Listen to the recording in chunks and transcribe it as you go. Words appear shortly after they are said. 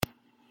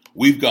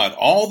We've got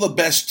all the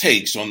best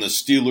takes on the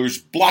Steelers'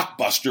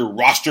 blockbuster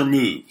roster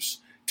moves,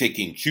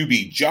 taking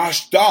QB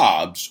Josh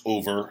Dobbs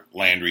over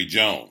Landry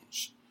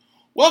Jones.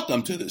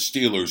 Welcome to the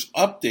Steelers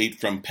Update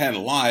from Penn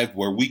Live,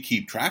 where we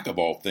keep track of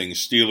all things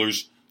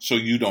Steelers so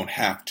you don't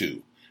have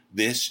to.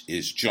 This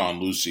is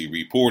John Lucy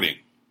reporting.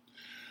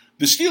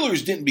 The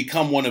Steelers didn't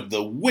become one of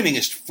the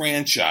winningest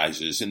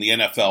franchises in the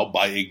NFL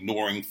by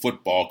ignoring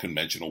football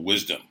conventional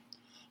wisdom.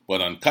 But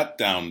on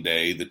cutdown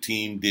day, the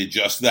team did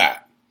just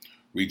that,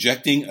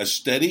 rejecting a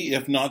steady,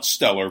 if not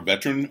stellar,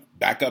 veteran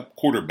backup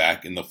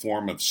quarterback in the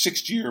form of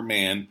sixth-year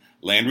man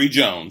Landry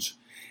Jones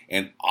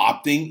and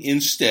opting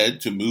instead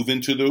to move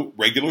into the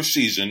regular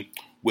season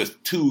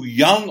with two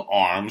young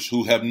arms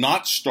who have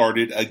not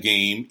started a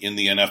game in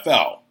the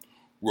NFL,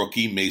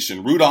 rookie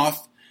Mason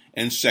Rudolph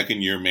and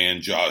second-year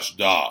man Josh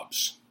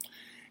Dobbs.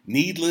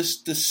 Needless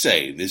to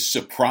say, this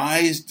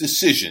surprise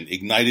decision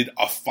ignited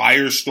a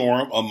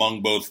firestorm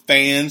among both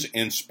fans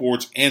and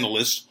sports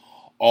analysts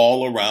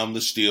all around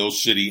the Steel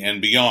City and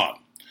beyond.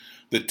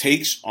 The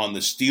takes on the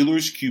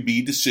Steelers'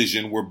 QB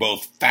decision were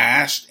both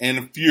fast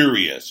and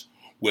furious,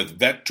 with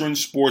veteran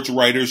sports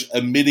writers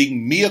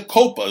admitting mea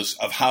culpas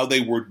of how they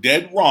were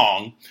dead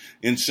wrong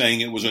in saying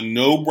it was a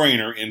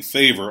no-brainer in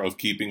favor of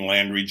keeping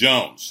Landry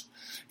Jones,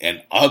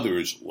 and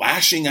others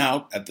lashing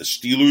out at the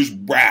Steelers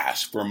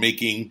brass for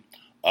making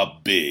a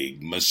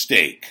big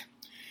mistake.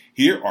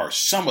 Here are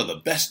some of the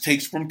best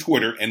takes from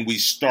Twitter, and we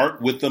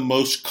start with the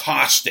most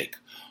caustic,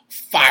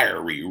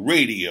 fiery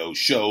radio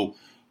show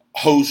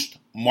host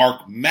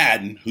Mark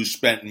Madden, who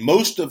spent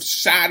most of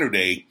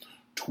Saturday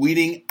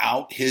tweeting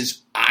out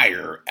his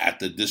ire at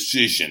the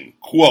decision.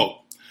 Quote,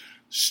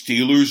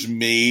 "Steelers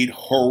made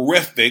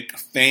horrific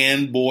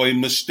fanboy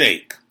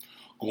mistake.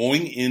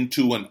 Going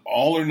into an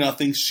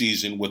all-or-nothing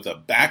season with a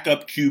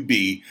backup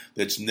QB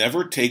that's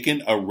never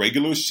taken a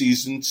regular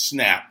season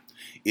snap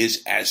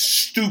is as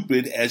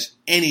stupid as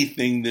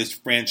anything this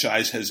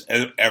franchise has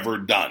ever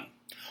done.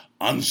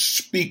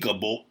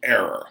 Unspeakable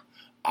error.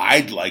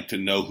 I'd like to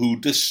know who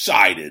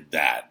decided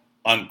that,"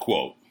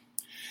 unquote.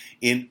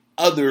 In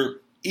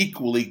other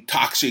equally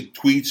toxic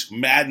tweets,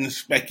 Madden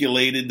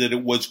speculated that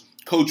it was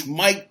Coach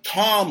Mike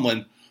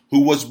Tomlin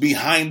who was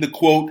behind the,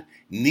 quote,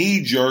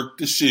 knee-jerk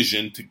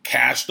decision to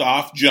cast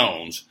off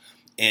Jones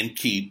and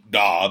keep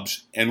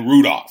Dobbs and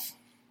Rudolph.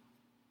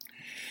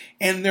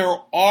 And there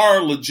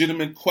are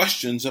legitimate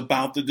questions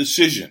about the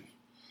decision.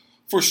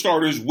 For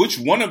starters, which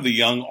one of the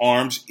young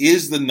arms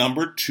is the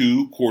number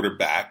 2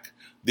 quarterback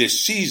this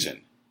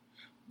season?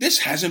 This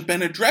hasn't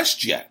been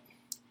addressed yet.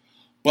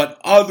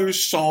 But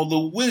others saw the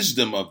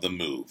wisdom of the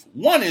move.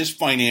 One is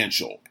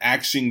financial.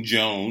 Axing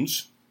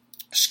Jones,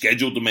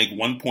 scheduled to make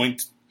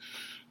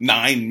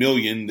 $1.9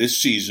 million this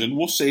season,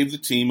 will save the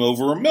team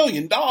over $1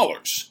 million.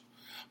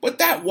 But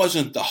that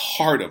wasn't the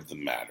heart of the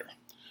matter.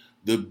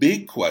 The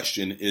big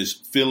question is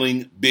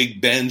filling Big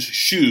Ben's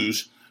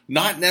shoes,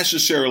 not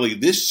necessarily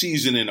this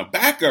season in a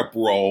backup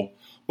role,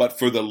 but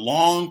for the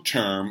long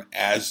term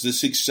as the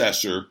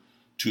successor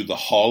to the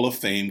Hall of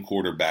Fame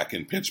quarterback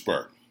in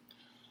Pittsburgh.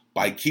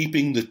 By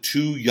keeping the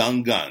two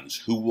young guns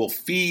who will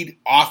feed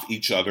off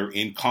each other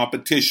in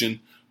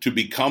competition to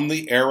become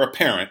the heir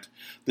apparent,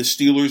 the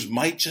Steelers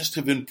might just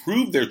have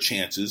improved their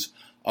chances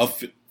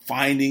of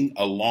finding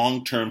a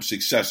long-term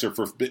successor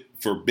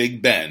for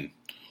Big Ben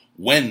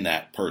when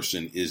that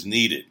person is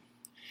needed.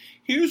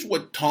 Here's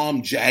what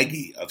Tom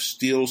Jaggi of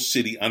Steel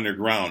City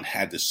Underground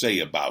had to say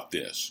about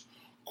this.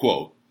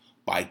 Quote,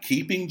 "By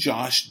keeping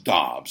Josh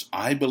Dobbs,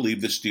 I believe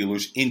the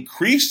Steelers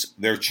increase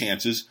their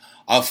chances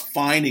of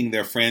finding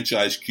their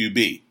franchise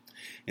QB.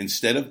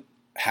 Instead of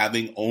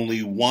having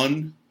only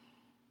one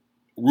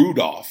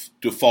Rudolph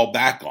to fall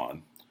back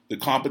on, the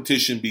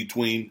competition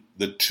between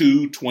the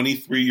two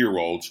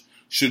 23-year-olds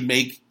should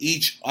make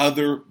each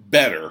other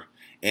better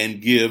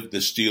and give the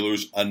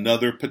Steelers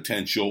another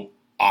potential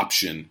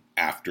option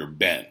after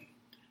Ben."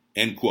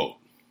 End quote.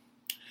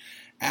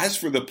 As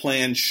for the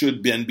plan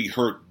should Ben be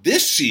hurt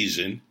this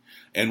season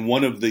and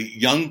one of the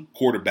young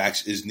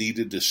quarterbacks is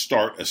needed to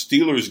start a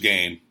Steelers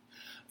game,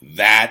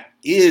 that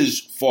is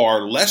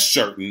far less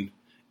certain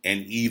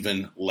and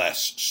even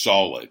less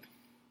solid.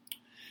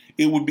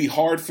 It would be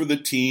hard for the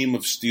team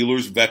of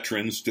Steelers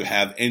veterans to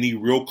have any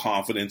real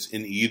confidence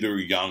in either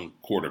young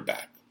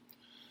quarterback.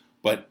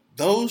 But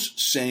those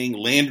saying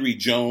Landry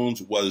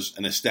Jones was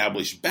an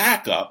established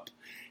backup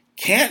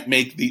can't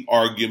make the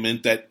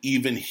argument that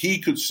even he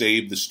could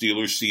save the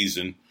Steelers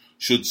season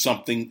should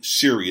something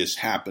serious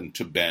happen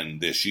to Ben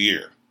this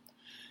year.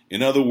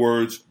 In other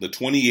words, the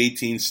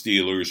 2018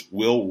 Steelers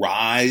will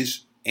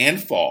rise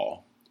and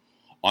fall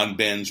on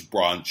Ben's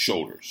broad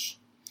shoulders.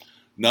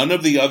 None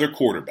of the other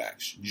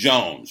quarterbacks,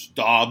 Jones,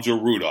 Dobbs, or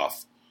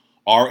Rudolph,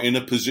 are in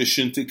a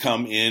position to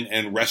come in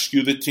and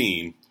rescue the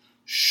team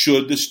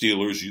should the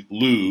Steelers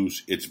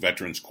lose its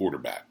veterans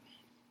quarterback.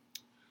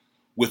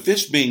 With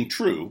this being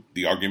true,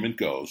 the argument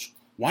goes,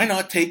 why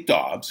not take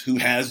Dobbs, who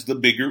has the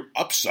bigger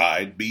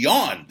upside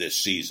beyond this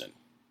season?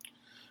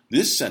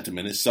 This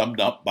sentiment is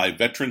summed up by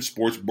veteran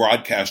sports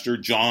broadcaster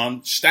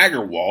John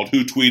Steigerwald,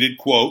 who tweeted,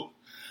 quote,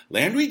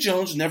 Landry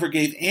Jones never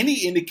gave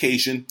any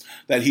indication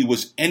that he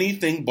was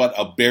anything but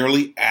a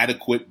barely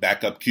adequate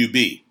backup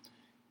QB.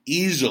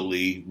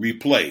 Easily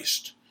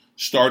replaced.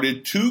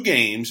 Started 2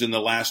 games in the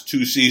last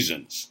 2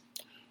 seasons.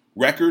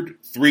 Record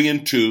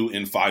 3-2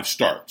 in 5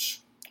 starts.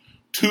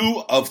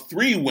 2 of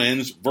 3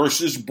 wins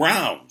versus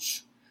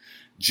Browns.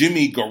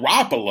 Jimmy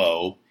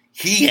Garoppolo,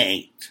 he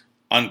ain't,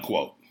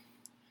 unquote.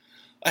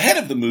 Ahead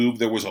of the move,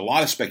 there was a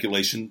lot of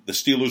speculation the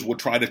Steelers would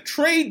try to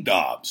trade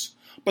Dobbs,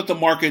 but the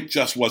market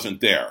just wasn't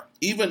there.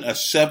 Even a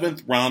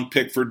 7th-round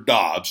pick for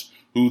Dobbs,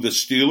 who the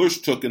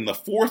Steelers took in the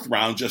 4th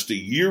round just a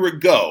year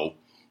ago,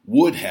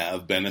 would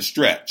have been a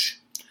stretch.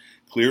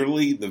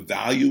 Clearly, the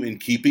value in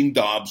keeping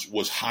Dobbs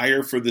was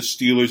higher for the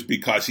Steelers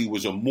because he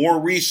was a more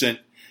recent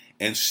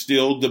and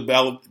still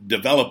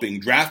developing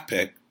draft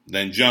pick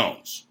than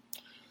Jones.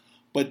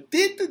 But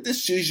did the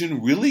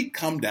decision really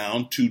come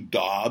down to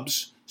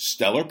Dobbs'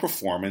 stellar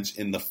performance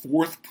in the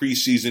 4th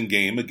preseason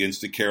game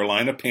against the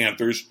Carolina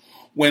Panthers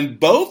when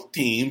both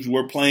teams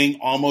were playing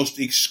almost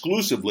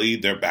exclusively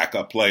their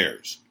backup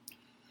players?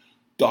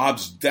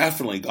 Dobbs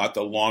definitely got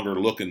the longer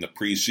look in the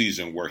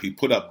preseason, where he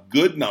put up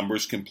good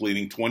numbers,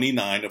 completing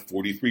 29 of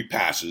 43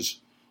 passes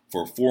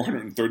for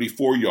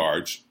 434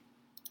 yards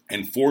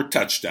and 4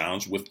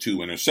 touchdowns with 2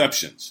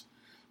 interceptions.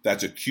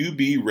 That's a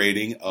QB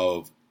rating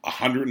of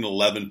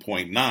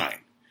 111.9.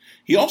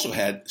 He also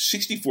had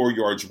 64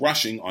 yards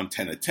rushing on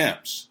 10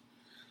 attempts.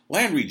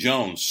 Landry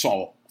Jones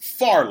saw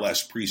far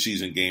less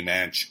preseason game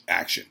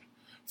action,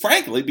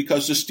 frankly,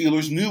 because the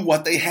Steelers knew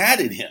what they had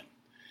in him.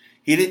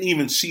 He didn't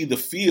even see the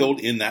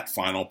field in that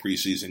final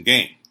preseason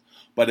game.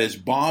 But as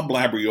Bob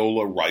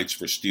Labriola writes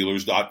for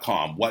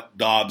Steelers.com, what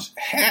Dobbs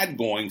had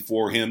going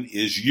for him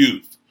is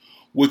youth,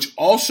 which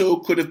also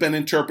could have been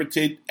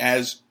interpreted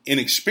as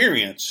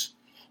inexperience,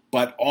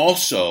 but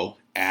also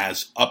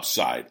as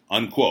upside,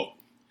 unquote.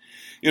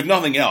 If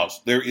nothing else,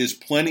 there is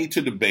plenty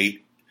to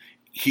debate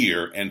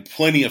here and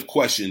plenty of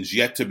questions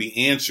yet to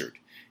be answered,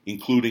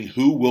 including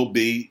who will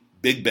be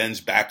Big Ben's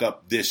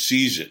backup this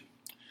season.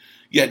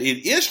 Yet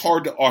it is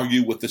hard to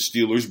argue with the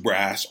Steelers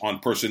brass on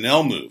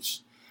personnel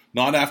moves.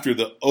 Not after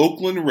the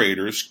Oakland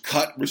Raiders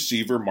cut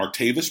receiver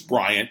Martavis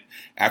Bryant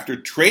after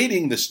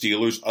trading the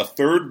Steelers a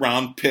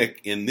 3rd-round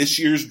pick in this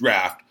year's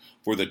draft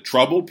for the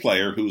troubled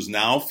player who's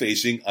now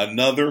facing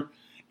another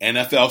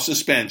NFL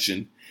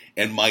suspension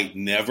and might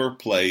never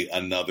play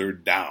another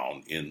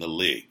down in the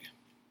league.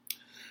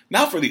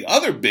 Now for the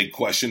other big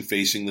question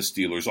facing the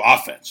Steelers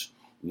offense.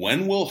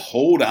 When will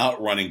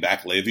holdout running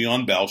back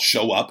Le'Veon Bell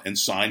show up and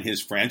sign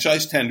his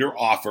franchise tender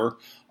offer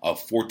of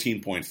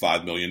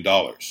 $14.5 million?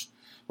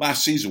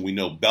 Last season, we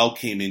know Bell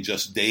came in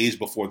just days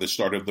before the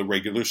start of the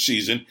regular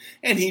season,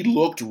 and he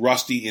looked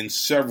rusty in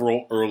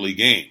several early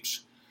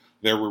games.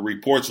 There were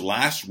reports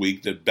last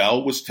week that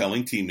Bell was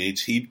telling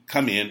teammates he'd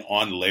come in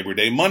on Labor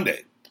Day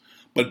Monday.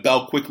 But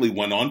Bell quickly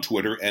went on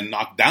Twitter and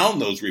knocked down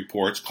those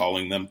reports,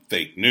 calling them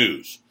fake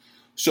news.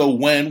 So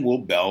when will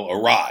Bell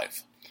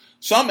arrive?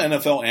 Some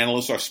NFL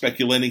analysts are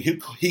speculating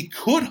he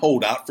could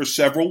hold out for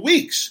several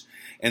weeks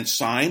and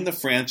sign the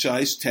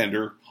franchise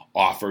tender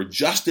offer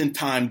just in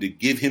time to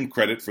give him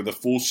credit for the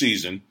full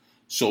season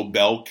so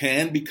Bell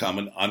can become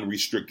an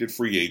unrestricted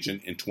free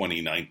agent in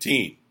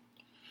 2019.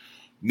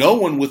 No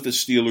one with the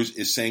Steelers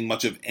is saying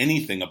much of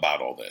anything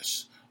about all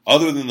this,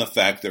 other than the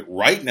fact that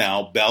right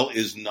now Bell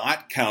is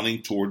not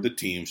counting toward the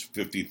team's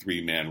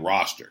 53-man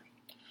roster.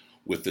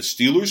 With the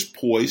Steelers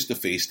poised to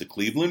face the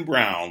Cleveland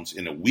Browns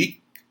in a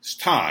week's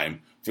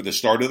time for the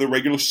start of the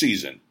regular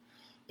season,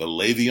 the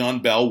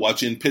Le'Veon Bell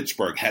watch in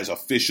Pittsburgh has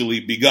officially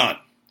begun.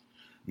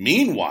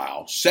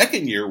 Meanwhile,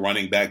 second-year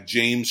running back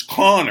James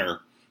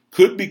Conner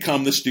could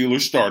become the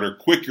Steelers starter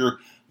quicker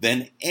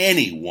than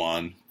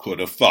anyone could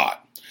have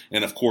thought.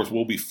 And of course,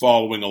 we'll be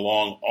following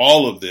along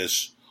all of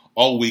this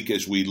all week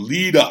as we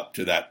lead up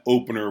to that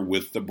opener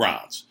with the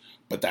Browns.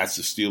 But that's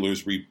the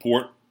Steelers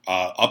report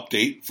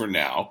update for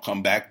now.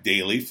 Come back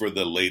daily for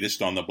the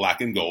latest on the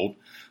black and gold.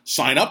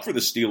 Sign up for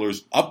the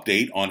Steelers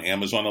update on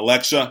Amazon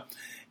Alexa.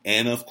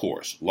 And of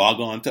course, log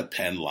on to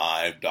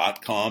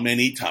PennLive.com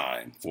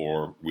anytime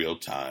for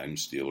real-time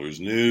Steelers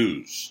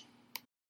news.